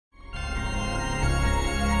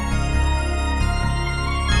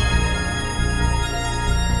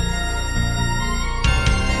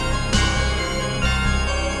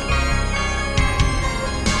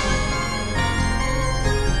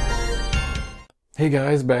Hey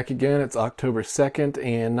guys, back again. It's October 2nd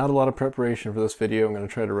and not a lot of preparation for this video. I'm going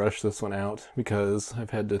to try to rush this one out because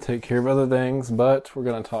I've had to take care of other things, but we're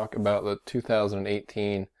going to talk about the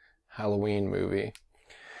 2018 Halloween movie,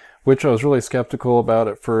 which I was really skeptical about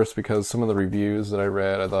at first because some of the reviews that I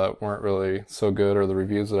read I thought weren't really so good, or the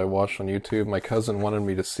reviews that I watched on YouTube. My cousin wanted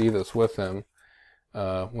me to see this with him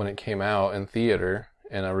when it came out in theater,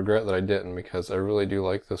 and I regret that I didn't because I really do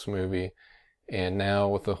like this movie. And now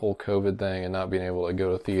with the whole COVID thing and not being able to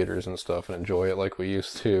go to theaters and stuff and enjoy it like we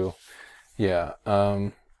used to, yeah.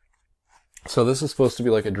 So this is supposed to be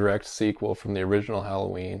like a direct sequel from the original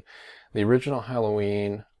Halloween. The original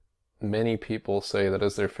Halloween, many people say that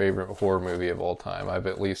is their favorite horror movie of all time. I've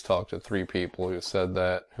at least talked to 3 people who said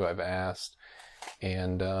that, who I've asked.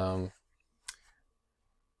 And, I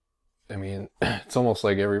mean, it's almost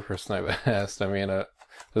like every person I've asked. I mean,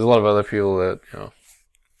 there's a lot of other people that,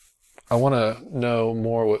 I want to know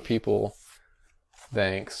more what people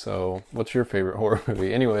think. So, what's your favorite horror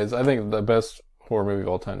movie? Anyways, I think the best horror movie of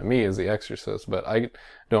all time to me is The Exorcist, but I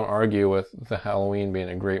don't argue with the Halloween being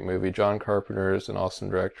a great movie. John Carpenter is an awesome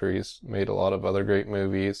director. He's made a lot of other great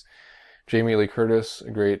movies. Jamie Lee Curtis,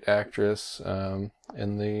 a great actress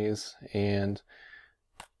in these, and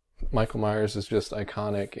Michael Myers is just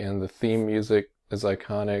iconic, and the theme music is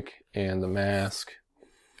iconic, and the mask.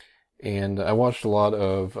 And I watched a lot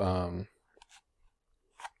of,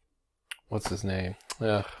 what's his name?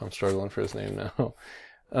 I'm struggling for his name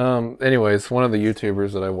now. Anyways, one of the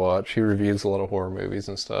YouTubers that I watch, he reviews a lot of horror movies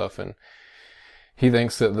and stuff, and he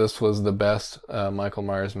thinks that this was the best Michael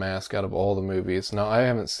Myers mask out of all the movies. Now, I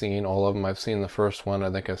haven't seen all of them. I've seen the first one. I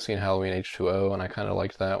think I've seen Halloween H2O, and I kind of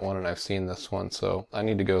liked that one, and I've seen this one, so I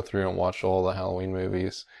need to go through and watch all the Halloween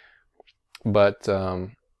movies. But,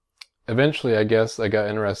 eventually, I guess I got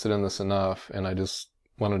interested in this enough, and I just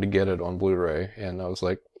wanted to get it on Blu-ray, and I was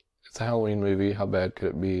like, it's a Halloween movie, how bad could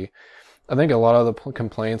it be? I think a lot of the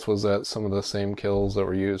complaints was that some of the same kills that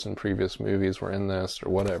were used in previous movies were in this, or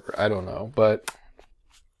whatever, I don't know, but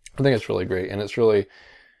I think it's really great, and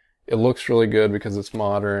it looks really good because it's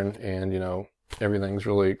modern, and, everything's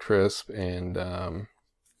really crisp, and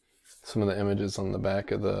some of the images on the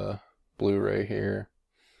back of the Blu-ray here.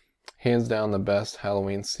 Hands down the best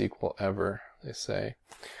Halloween sequel ever, they say.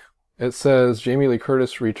 It says, Jamie Lee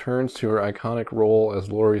Curtis returns to her iconic role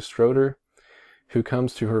as Laurie Strode, who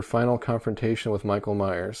comes to her final confrontation with Michael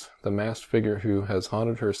Myers, the masked figure who has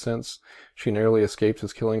haunted her since she narrowly escaped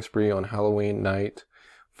his killing spree on Halloween night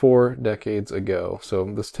 4 decades ago. So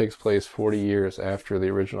this takes place 40 years after the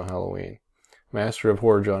original Halloween. Master of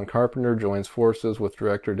horror John Carpenter joins forces with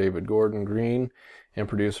director David Gordon Green and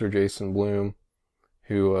producer Jason Blum,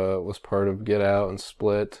 who was part of Get Out and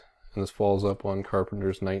Split, and this follows up on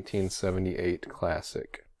Carpenter's 1978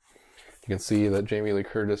 classic. You can see that Jamie Lee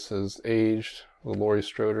Curtis has aged, the Laurie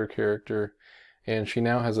Strode character, and she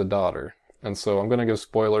now has a daughter. And so I'm going to give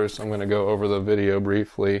spoilers. I'm going to go over the video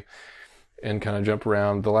briefly and kind of jump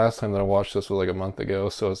around. The last time that I watched this was like a month ago,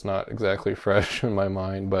 so it's not exactly fresh in my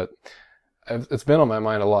mind, but it's been on my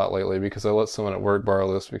mind a lot lately because I let someone at work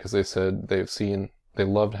borrow this because they said they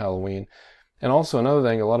loved Halloween. And also another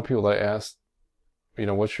thing, a lot of people that I asked,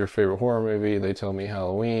 what's your favorite horror movie? They tell me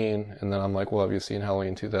Halloween, and then I'm like, well, have you seen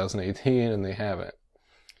Halloween 2018? And they haven't.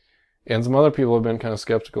 And some other people have been kind of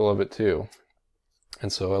skeptical of it too.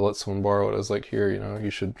 And so I let someone borrow it. I was like, here,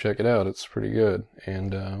 you should check it out. It's pretty good.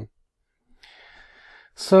 And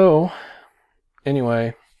so,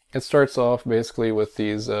 anyway, it starts off basically with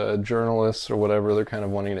these journalists or whatever. They're kind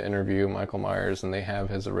of wanting to interview Michael Myers, and they have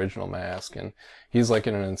his original mask, and he's like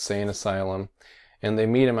in an insane asylum, and they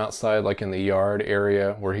meet him outside like in the yard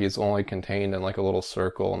area where he's only contained in like a little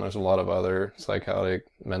circle, and there's a lot of other psychotic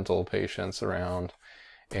mental patients around,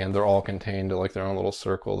 and they're all contained to like their own little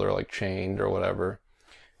circle. They're like chained or whatever.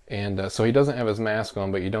 And so he doesn't have his mask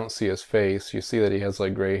on, but you don't see his face. You see that he has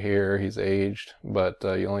like gray hair, he's aged, but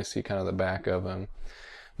you only see kind of the back of him.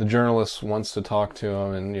 The journalist wants to talk to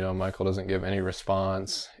him, and Michael doesn't give any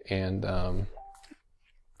response, and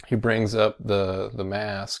he brings up the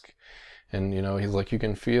mask, and he's like, you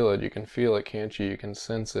can feel it, can't you? You can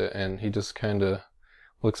sense it. And he just kind of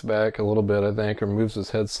looks back a little bit, I think, or moves his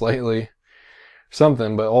head slightly,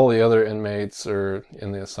 something. But all the other inmates are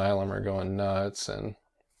in the asylum are going nuts. And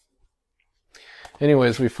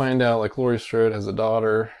anyways, we find out like Laurie Strode has a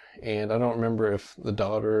daughter. And I don't remember if the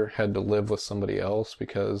daughter had to live with somebody else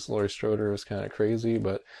because Laurie Strode is kind of crazy,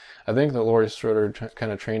 but I think that Laurie Strode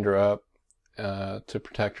kind of trained her up to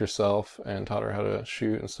protect herself and taught her how to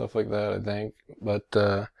shoot and stuff like that, I think. But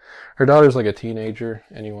her daughter's like a teenager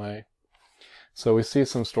anyway. So we see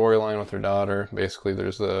some storyline with her daughter. Basically,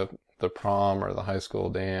 there's a the prom or the high school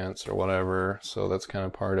dance or whatever. So that's kind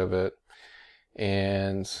of part of it.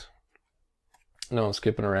 And no, I'm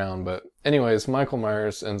skipping around, but anyways, Michael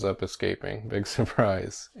Myers ends up escaping. Big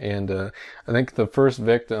surprise. And I think the first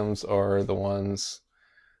victims are the ones,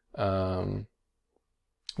 well,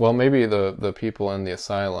 maybe the people in the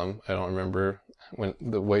asylum. I don't remember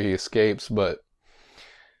the way he escapes, but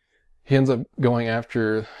he ends up going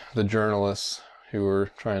after the journalists who were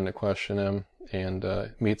trying to question him, and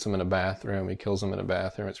meets him in a bathroom. He kills him in a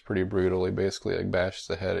bathroom. It's pretty brutal. He basically like bashes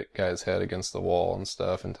the guy's head against the wall and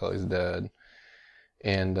stuff until he's dead.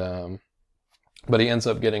 And but he ends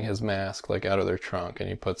up getting his mask like out of their trunk, and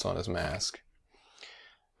he puts on his mask.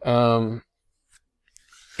 And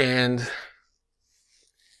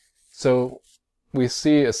so we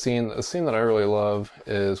see a scene that I really love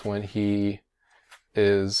is when he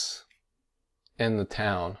is in the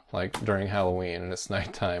town, like during Halloween, and it's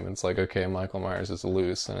nighttime. It's like, okay, Michael Myers is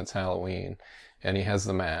loose and it's Halloween, and he has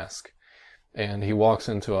the mask, and he walks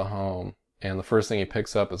into a home, and the first thing he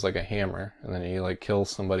picks up is like a hammer, and then he like kills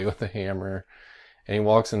somebody with the hammer, and he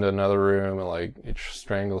walks into another room and like he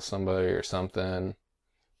strangles somebody or something,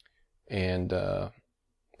 and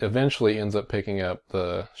eventually ends up picking up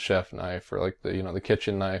the chef knife, or like the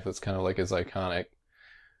kitchen knife that's kind of like his iconic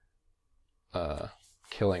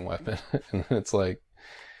killing weapon. And it's like,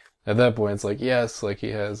 at that point it's like, yes, like he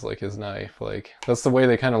has like his knife. Like that's the way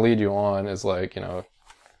they kind of lead you on, is like,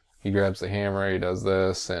 he grabs the hammer, he does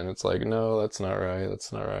this, and it's like, no, that's not right,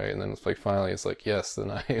 and then it's like, finally it's like, yes, the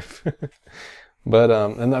knife. But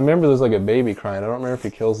and I remember there's like a baby crying. I don't remember if he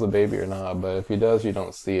kills the baby or not, but if he does, you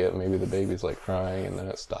don't see it. Maybe the baby's like crying and then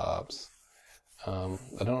it stops. I don't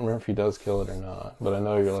remember if he does kill it or not, but I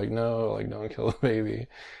know you're like, no, like don't kill the baby.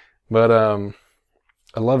 But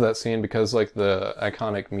I love that scene because like the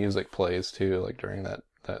iconic music plays too, like during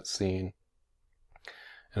that scene.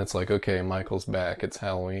 And it's like, okay, Michael's back. It's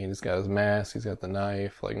Halloween. He's got his mask. He's got the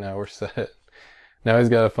knife. Like, now we're set. Now he's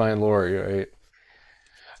got to find Laurie, right?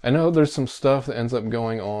 I know there's some stuff that ends up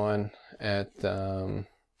going on at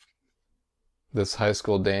this high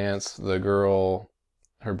school dance. The girl,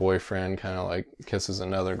 her boyfriend, kind of like kisses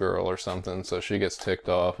another girl or something. So she gets ticked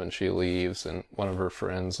off and she leaves. And one of her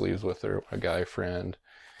friends leaves with her, a guy friend.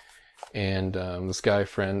 And this guy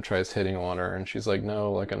friend tries hitting on her. And she's like,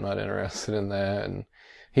 no, like I'm not interested in that. And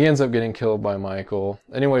he ends up getting killed by Michael.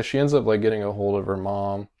 Anyway, she ends up like getting a hold of her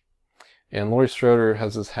mom. And Laurie Strode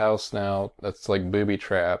has this house now that's like booby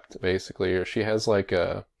trapped, basically. Or she has like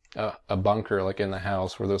a bunker like in the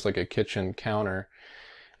house where there's like a kitchen counter.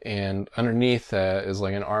 And underneath that is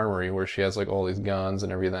like an armory where she has like all these guns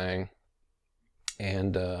and everything.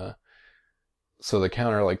 And so the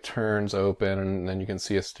counter like turns open, and then you can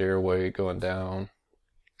see a stairway going down.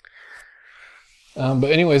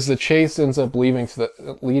 But anyways, the chase ends up leading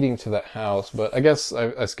to that house. But I guess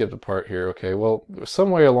I skipped a part here. Okay, well,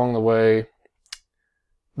 some way along the way,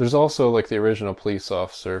 there's also like the original police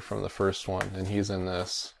officer from the first one, and he's in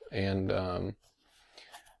this. And I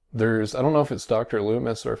don't know if it's Dr.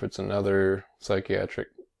 Loomis or if it's another psychiatric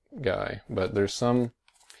guy, but there's some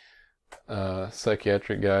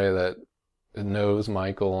psychiatric guy that knows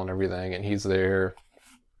Michael and everything, and he's there.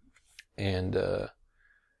 And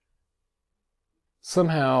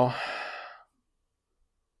somehow,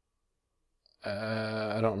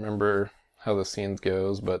 I don't remember how the scene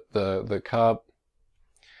goes, but the cop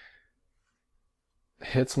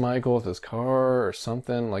hits Michael with his car or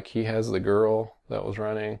something. Like he has the girl that was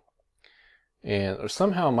running, and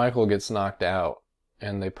somehow Michael gets knocked out,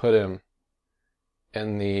 and they put him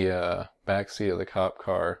in the backseat of the cop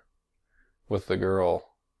car with the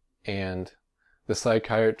girl, and the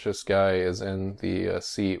psychiatrist guy is in the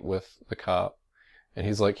seat with the cop. And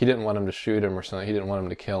he's like, he didn't want him to shoot him or something. He didn't want him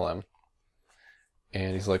to kill him.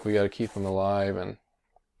 And he's like, we got to keep him alive. And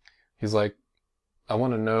he's like, I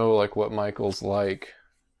want to know like what Michael's like.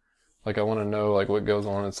 Like I want to know like what goes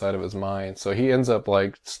on inside of his mind. So he ends up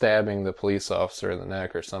like stabbing the police officer in the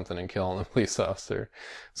neck or something and killing the police officer.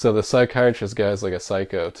 So the psychiatrist guy's like a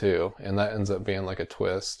psycho too. And that ends up being like a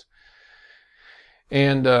twist.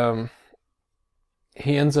 And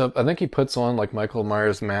he ends up, I think he puts on like Michael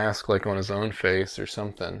Myers' mask like on his own face or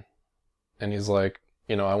something. And he's like,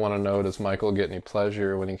 I want to know, does Michael get any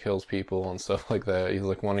pleasure when he kills people and stuff like that? He's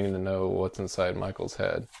like wanting to know what's inside Michael's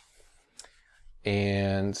head.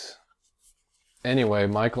 And anyway,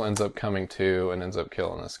 Michael ends up coming to and ends up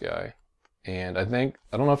killing this guy. And I don't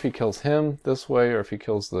know if he kills him this way or if he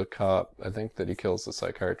kills the cop. I think that he kills the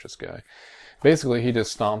psychiatrist guy. Basically, he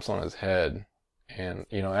just stomps on his head. And,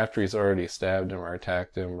 after he's already stabbed him or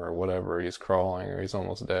attacked him or whatever, he's crawling or he's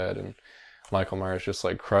almost dead. And Michael Myers just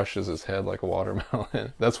like crushes his head like a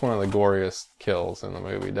watermelon. That's one of the goriest kills in the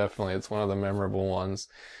movie. Definitely, it's one of the memorable ones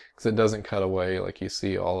because it doesn't cut away, like you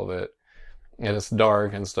see all of it, and it's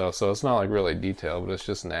dark and stuff, so it's not like really detailed, but it's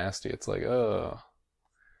just nasty. It's like, ugh.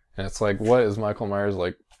 And it's like, what is Michael Myers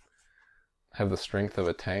like? Have the strength of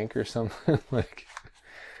a tank or something? Like,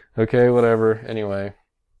 okay, whatever. Anyway,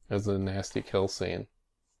 there's a nasty kill scene.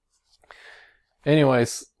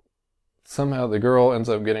 Anyways, somehow the girl ends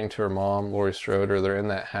up getting to her mom, Laurie Strode. They're in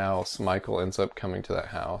that house. Michael ends up coming to that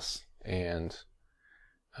house, and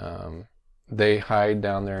they hide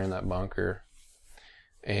down there in that bunker.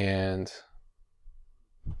 And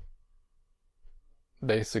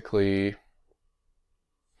basically,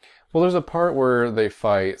 well, there's a part where they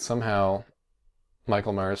fight. Somehow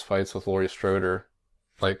Michael Myers fights with Laurie Strode,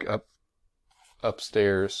 like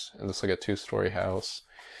upstairs in this like a 2-story house.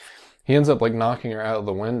 He ends up like knocking her out of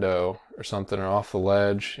the window or something, or off the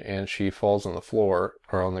ledge, and she falls on the floor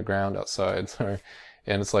or on the ground outside. Sorry,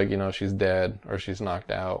 and it's like, you know, she's dead or she's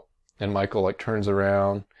knocked out. And Michael like turns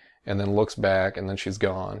around and then looks back, and then she's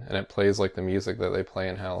gone. And it plays like the music that they play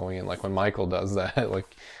in Halloween. Like when Michael does that,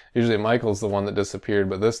 like usually Michael's the one that disappeared,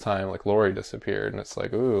 but this time like Laurie disappeared, and it's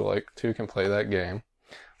like, ooh, like two can play that game.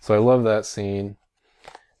 So I love that scene.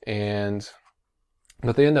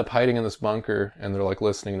 But they end up hiding in this bunker, and they're like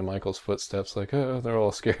listening to Michael's footsteps, like, oh, they're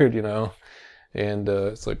all scared, you know. And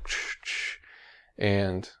it's like,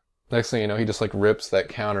 and next thing you know, he just like rips that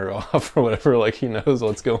counter off or whatever, like he knows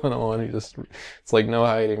what's going on. It's like no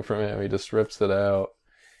hiding from him. He just rips it out.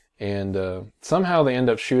 And somehow they end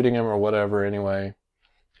up shooting him or whatever anyway.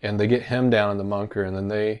 And they get him down in the bunker, and then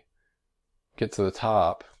they get to the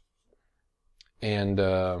top.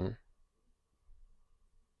 And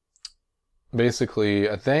basically,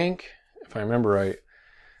 I think, if I remember right,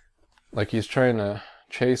 like he's trying to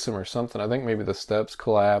chase him or something. I think maybe the steps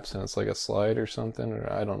collapse and it's like a slide or something,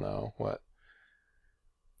 or I don't know what.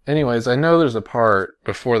 Anyways, I know there's a part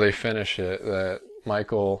before they finish it that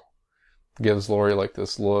Michael gives Laurie like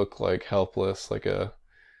this look, like helpless, like a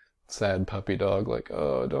sad puppy dog, like,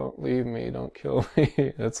 oh, don't leave me, don't kill me.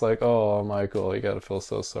 It's like, oh, Michael, you gotta feel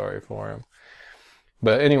so sorry for him.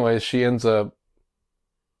 But anyways, she ends up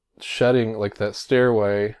shutting like that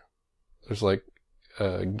stairway. There's like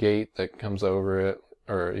a gate that comes over it,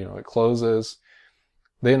 or, you know, it closes.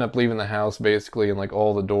 They end up leaving the house basically, and like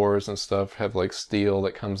all the doors and stuff have like steel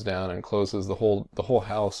that comes down and closes. The whole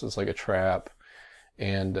house is like a trap.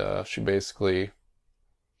 And she basically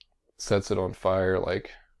sets it on fire,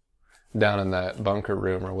 like down in that bunker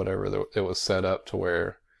room or whatever. It was set up to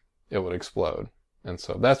where it would explode. And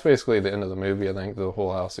so that's basically the end of the movie. I think the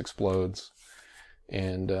whole house explodes.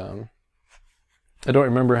 And I don't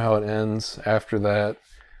remember how it ends after that.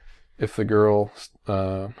 If the girl,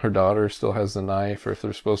 her daughter, still has the knife, or if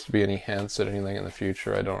there's supposed to be any hints at anything in the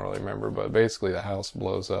future, I don't really remember. But basically the house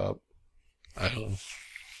blows up. I don't know.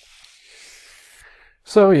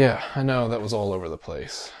 So yeah, I know that was all over the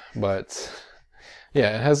place. But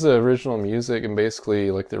yeah, it has the original music and basically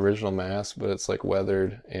like the original mask, but it's like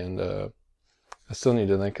weathered. And I still need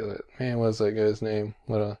to think of it. Man, what was that guy's name?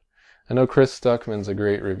 I know Chris Stuckman's a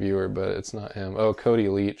great reviewer, but it's not him. Oh, Cody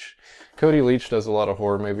Leach. Cody Leach does a lot of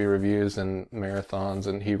horror movie reviews and marathons,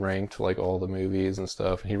 and he ranked like all the movies and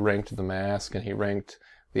stuff. And he ranked The Mask, and he ranked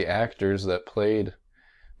the actors that played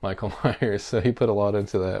Michael Myers. So he put a lot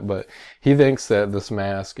into that. But he thinks that this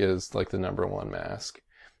mask is like the #1 mask.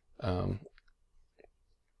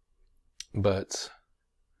 But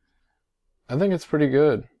I think it's pretty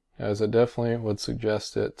good, as I definitely would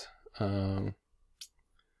suggest it.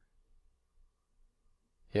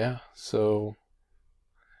 Yeah, so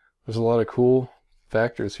there's a lot of cool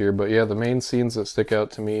factors here, but yeah, the main scenes that stick out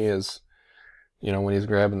to me is, you know, when he's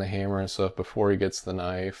grabbing the hammer and stuff before he gets the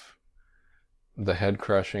knife, the head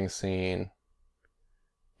crushing scene,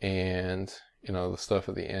 and, you know, the stuff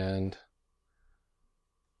at the end.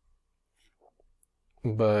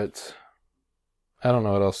 But I don't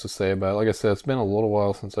know what else to say about it. Like I said, it's been a little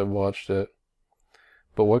while since I've watched it.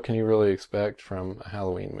 But what can you really expect from a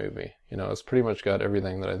Halloween movie? You know, it's pretty much got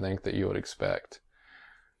everything that I think that you would expect.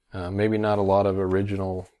 Maybe not a lot of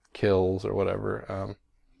original kills or whatever.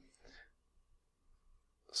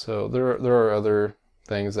 So there are other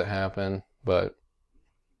things that happen, but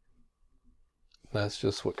that's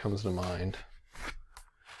just what comes to mind.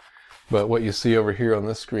 But what you see over here on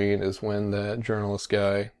this screen is when that journalist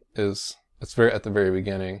guy it's at the very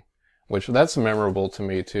beginning. Which, that's memorable to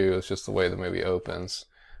me too. It's just the way the movie opens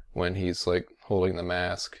when he's like holding the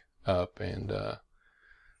mask up, and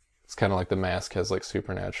it's kind of like the mask has like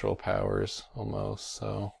supernatural powers almost.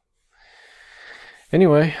 So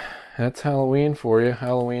anyway, that's Halloween for you.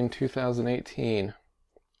 Halloween 2018.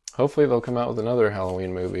 Hopefully they'll come out with another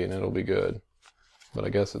Halloween movie and it'll be good. But I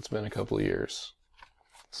guess it's been a couple of years.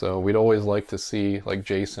 So we'd always like to see like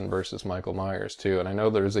Jason versus Michael Myers too. And I know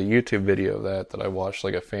there's a YouTube video of that I watched,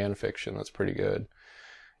 like a fan fiction that's pretty good.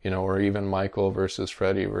 You know, or even Michael versus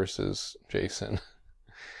Freddy versus Jason.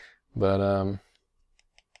 But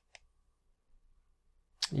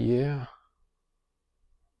yeah.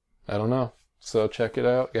 I don't know. So check it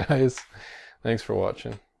out, guys. Thanks for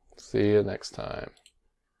watching. See you next time.